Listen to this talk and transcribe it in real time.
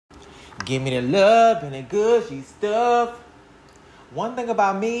Give me the love and the gushy stuff. One thing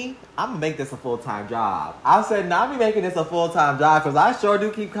about me, I'm going to make this a full-time job. I said, no, I'm making this a full-time job because I sure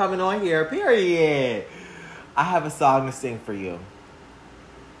do keep coming on here, period. I have a song to sing for you.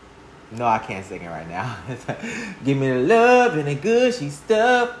 No, I can't sing it right now. Give me the love and the gushy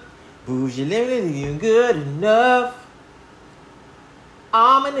stuff. Bougie living isn't good enough.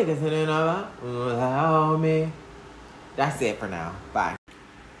 All my niggas in without me. That's it for now. Bye.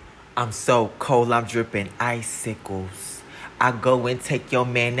 I'm so cold, I'm dripping icicles. I go and take your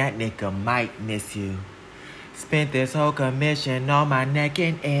man, that nigga might miss you. Spent this whole commission on my neck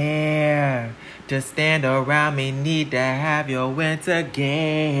and air. To stand around me, need to have your winter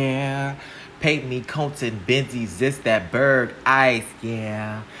gear. Paint me Colton Benzies, it's that bird ice,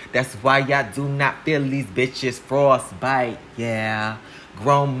 yeah. That's why y'all do not feel these bitches frostbite, yeah.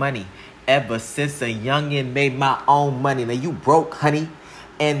 Grown money, ever since a youngin' made my own money. Now you broke, honey.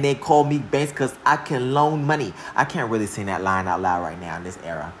 And they call me Banks cause I can loan money. I can't really sing that line out loud right now in this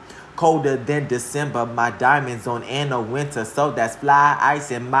era. Colder than December, my diamonds on in the winter. So that's fly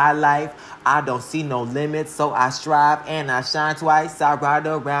ice in my life. I don't see no limits, so I strive and I shine twice. I ride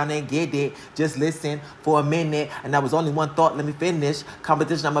around and get it. Just listen for a minute. And that was only one thought, let me finish.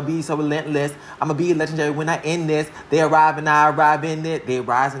 Competition, I'ma be so relentless. I'ma be legendary when I end this. They arrive and I arrive in it. They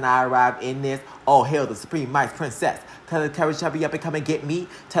rise and I arrive in this. Oh, hail the supreme mice princess. Tell the carriage chubby up and come and get me.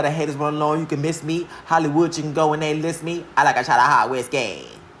 Tell the haters run along, you can miss me. Hollywood, you can go and they list me. I like a shot of hot whiskey.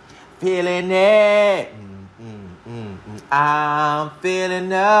 Feeling it. I'm feeling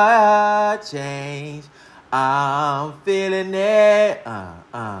the change. I'm feeling it.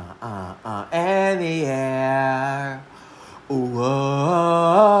 In the air. Ooh,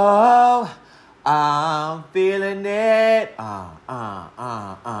 oh, I'm feeling it. I'm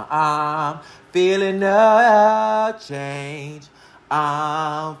feeling the change.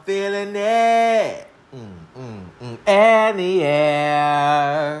 I'm feeling it. In the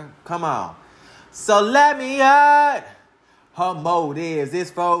air. Come on. So let me out. Her motives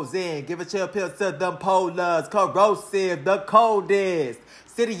is frozen. Give a chill pill to them polars. Corrosive, the coldest.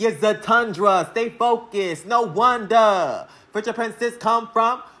 City is a tundra. Stay focused. No wonder. Future princess come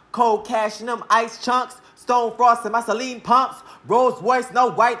from cold cash in them ice chunks. Stone frost and my Celine pumps. Rolls Royce,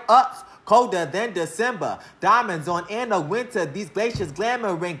 no white ups. Colder than December. Diamonds on in the winter. These glaciers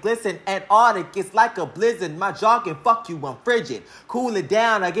glamoring, glisten. Antarctic, it's like a blizzard. My jaw can fuck you, I'm frigid. Cool it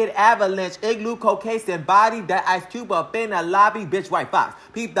down, I get avalanche. Igloo, cocaine, and body. That ice cube up in a lobby. Bitch, white fox.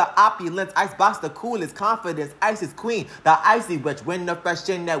 Peep the opulence. Icebox, the coolest confidence. Ice is queen. The icy witch. Winter fresh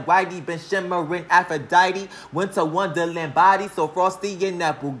in that whitey. Been shimmering Aphrodite. Winter wonderland body. So frosty in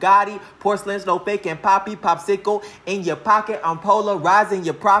that Bugatti. Porcelain, no fake and poppy. Popsicle in your pocket. I'm polarizing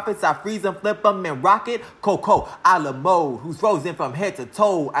your profits. I freeze them, flip them, and rocket. Coco, a la mode, who's frozen from head to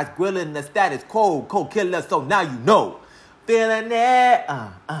toe. Ice grilling the status quo. Cold killer, so now you know. Feeling it,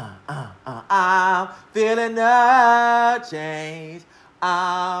 I'm feeling the change.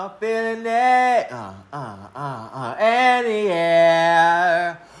 I'm feeling it, in the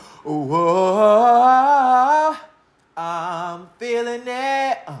air. Ooh, I'm feeling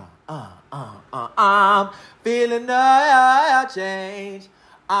it, I'm feeling the change.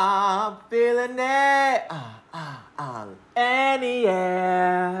 I'm feeling it, in the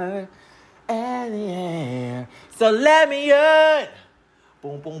air, in the air. So let me in.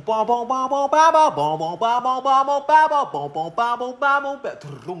 Boom, boom, boom, boom, boom, boom, boom, boom, boom, boom, boom, boom, boom, boom, boom, boom, boom,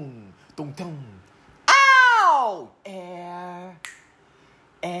 boom, boom. Ow! Air,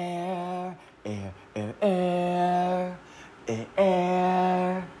 air, air, air, air,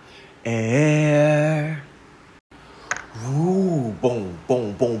 air, air. Ooh, boom,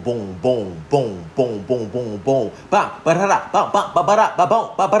 boom, boom, boom, boom, boom, boom, boom, boom, boom. Ba ba da da ba ba ba ba da ba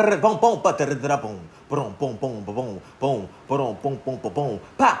boom ba ba da boom boom ba da da boom. Boom boom boom boom boom boom boom boom boom.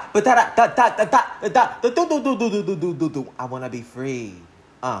 Pa ba da da da da da da do. I wanna be free.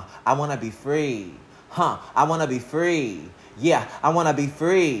 I wanna be free. I wanna be free. Yeah, I wanna be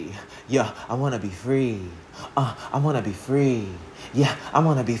free. Yeah, I wanna be free. I wanna be free. Yeah, I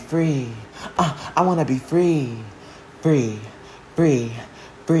wanna be free. I wanna be free. Free, free,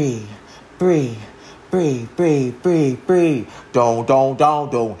 free, free, free, free, free, free. Don't.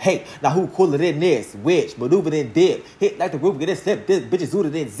 Hey, now who cooler than this? Which maneuver than dip? Hit like the roof, get it slip. This bitch is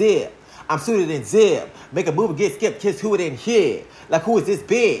suited in zip. I'm suited in zip. Make a move and get skipped. Kiss who it in here. Like who is this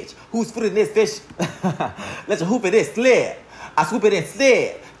bitch? Who's footing this fish? Let your hoop in this slip. I swoop it and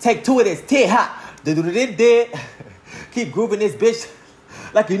slip. Take two of this tit ha. Did. Keep grooving this bitch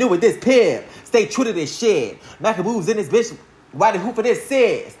like you knew with this pimp. Stay true to this shit. Making moves in this bitch. Why the hoop for this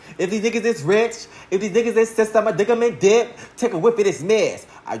says? If these niggas is rich, if these niggas is system, a digga man dip, take a whiff of this mess.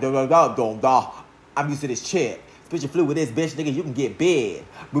 I'm used to this chick. Spit your flu with this bitch, nigga, you can get big.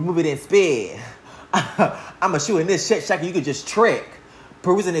 Remove it and spit. I'ma shoot in this shit shack, you can just trick.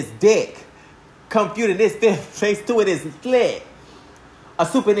 Perusing this dick. Computing this face to it is slick. A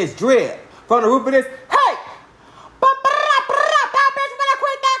soup in this drip. From the roof of this, hey!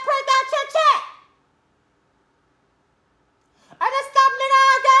 I just stop nigga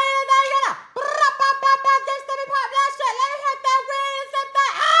again. Just let me pop that shit. Let me hit that weed and set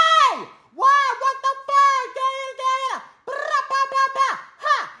that. Hey! What the fuck?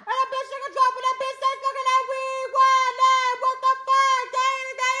 Ha! And that bitch nigga dropping that bitch say fucking that weed. What the fuck?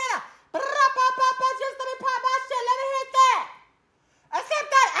 Just let me pop that shit. Let me hit that. Accept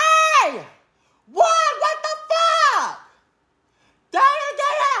that. Hey! What the fuck?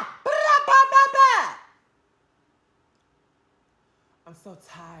 I'm so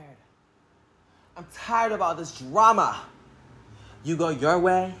tired. I'm tired of all this drama. You go your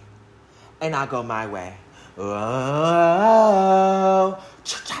way, and I go my way. Oh,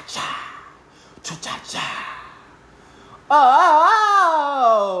 cha-cha-cha, cha-cha-cha. Oh,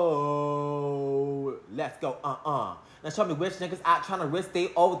 let's go, Now show me which niggas out trying to risk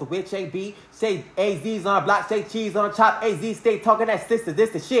they over the which AB. Say AZ's on a block, say cheese on a chop. AZ stay talking that sister,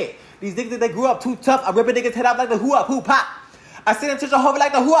 this the shit. These niggas, they grew up too tough. I rip a niggas head up like the who up, who pop. I see them touch a hover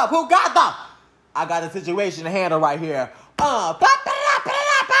like the who up, who got them. I got a situation to handle right here. Pop it up, bitch, when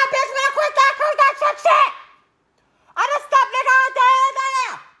I quit that shit. I just stop, nigga, all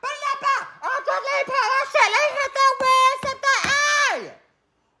day. Put it up, I'm just let me pop that shit. Let me hit that weed, set that eye.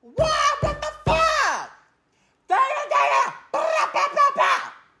 What the fuck?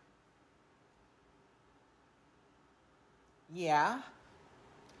 Yeah.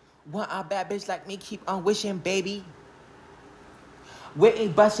 Want a bad bitch like me keep on wishing, baby. Whitney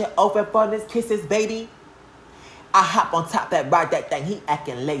busting open for this kisses, baby. I hop on top that ride that thing, he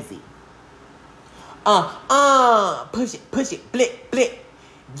acting lazy. Push it, blick.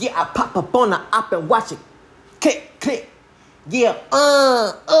 Yeah, I pop up on the op and watch it. Click. Yeah,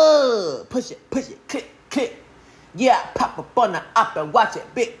 push it, click. Yeah, pop up on the op and watch it,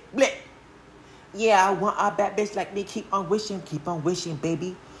 blick. Yeah, I want a bad bitch like me, keep on wishing,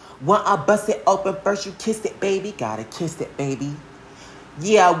 baby. Want I bust it open first, you kiss it, baby. Gotta kiss it, baby.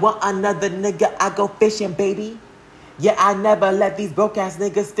 Yeah, I want another nigga, I go fishing, baby. Yeah, I never let these broke ass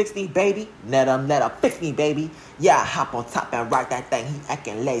niggas fix me, baby. Let them fix me, baby. Yeah, I hop on top and ride that thing, he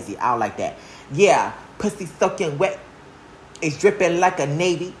acting lazy, I don't like that. Yeah, pussy soaking wet, it's dripping like a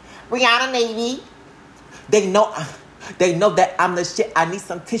Navy. Rihanna Navy. They know that I'm the shit, I need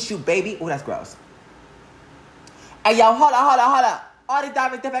some tissue, baby. Oh, that's gross. Hey, yo, hold up. All these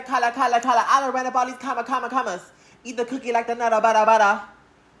diamonds, different color. I done read up all these commas. Eat the cookie like the nutter, butter.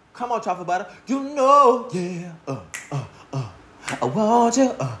 Come on, truffle butter. You know, yeah, I want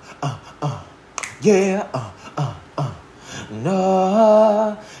you, yeah,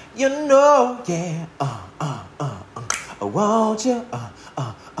 no, you know, yeah, I want you,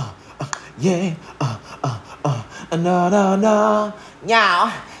 yeah, no,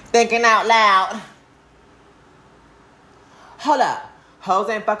 y'all, thinking out loud. Hold up. Hoes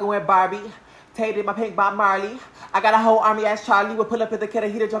ain't fucking with Barbie. Tated my pink Bob Marley. I got a whole army ass Charlie. We'll pull up at the kid,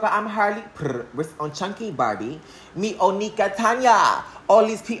 he the joker, I'm Harley. Wrist on chunky Barbie. Me Onika Tanya. All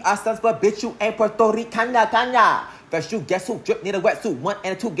these PR stunts, but bitch, you ain't Puerto Ricana, Tanya. First you, guess who? Drip, need a wetsuit. 1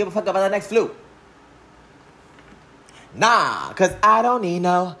 and 2, give a fuck about the next flu. Nah, cause I don't need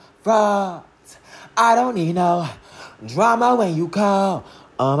no frauds. I don't need no drama when you call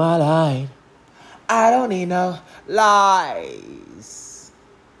on my line. I don't need no lies.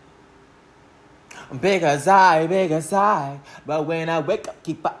 Big as I. But when I wake up,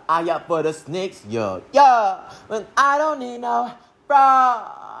 keep an eye out for the snakes. Yeah. When I don't need no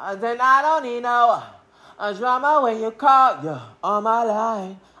frauds, and I don't need no drama when you call, yeah, on my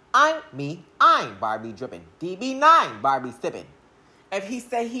line. I'm Barbie dripping. DB9, Barbie sipping. If he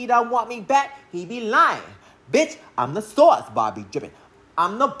say he don't want me back, he be lying. Bitch, I'm the sauce, Barbie dripping.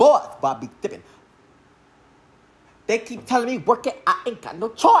 I'm the boss, Barbie dipping. They keep telling me work it, I ain't got no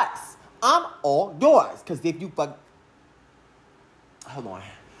choice. I'm all yours. Cause if you fuck, hold on.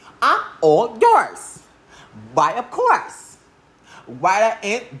 I'm all yours. Why, of course. Right at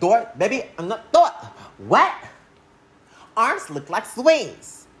in door, baby, I'm not thought. What? Arms look like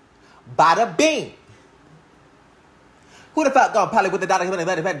swings. Bada bing. Who the fuck gonna probably with the daughter, with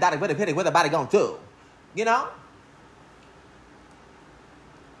the body gonna do? You know?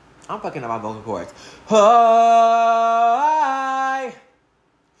 I'm fucking up my vocal cords. Hi.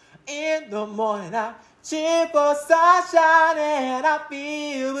 In the morning, I cheer for sunshine and I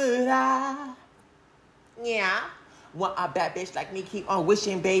feel it. Yeah. Want a bad bitch like me, keep on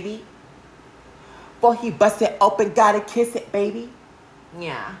wishing, baby. Before he bust it open, gotta kiss it, baby.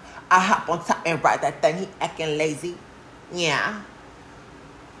 Yeah. I hop on top and ride that thing, he acting lazy. Yeah.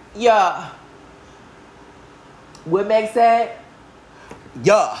 Yeah. What Meg said?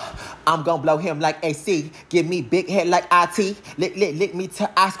 Yeah, I'm gonna blow him like AC. Give me big head like IT. Lick me till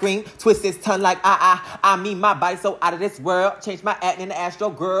I scream. Twist his tongue like I mean my body so out of this world. Change my acting into Astro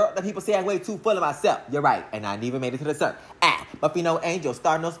Girl. The people say I'm way too full of myself. You're right, and I never made it to the surf. Buffy no angel,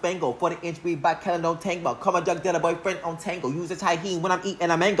 star no spangle. 40-inch weed by Keller no tango. Call my drug dealer boyfriend on tango. Use a tahini when I'm eating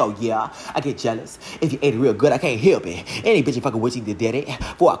a mango. Yeah, I get jealous. If you ate it real good, I can't help it. Any bitch you fucking with you did it.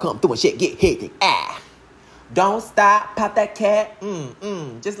 Before I come through and shit get hit. Don't stop, pop that cat,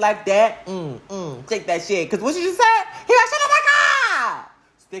 just like that, take that shit. Cause what you just said? He got shit, oh my God!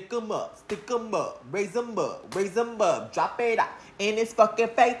 Stick 'em up, raise 'em up, drop it out in his fucking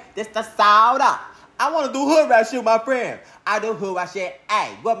face. This the soda. I wanna do hood rap shit, my friend. I do hood rap shit,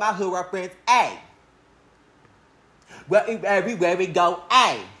 ayy. With my hood rap friends, ayy. Well, everywhere we go,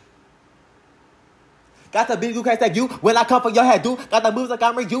 ayy. Got the big blue case like you. When I come for your head, dude. Got the moves like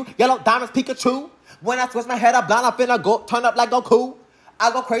I'm you. Yellow diamonds, Pikachu. When I switch my head up blind, I finna go turn up like Goku.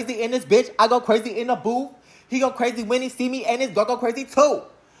 I go crazy in this bitch. I go crazy in the booth. He go crazy when he see me, and his girl go crazy too.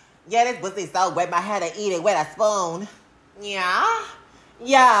 Yeah, this pussy so wet, I had to eat it with a spoon. Yeah.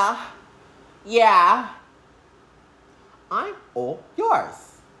 I'm all yours.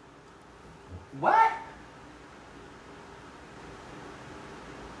 What?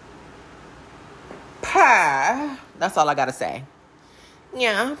 Purr. That's all I gotta say.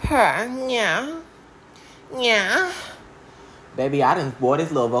 Yeah, purr. Yeah. Baby, I done wore this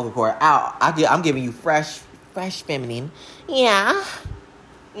little vocal cord out. I'm giving you fresh feminine. Yeah.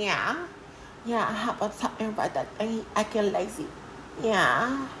 I hop on top and ride that thing. I get lazy.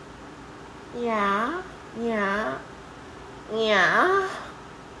 Yeah.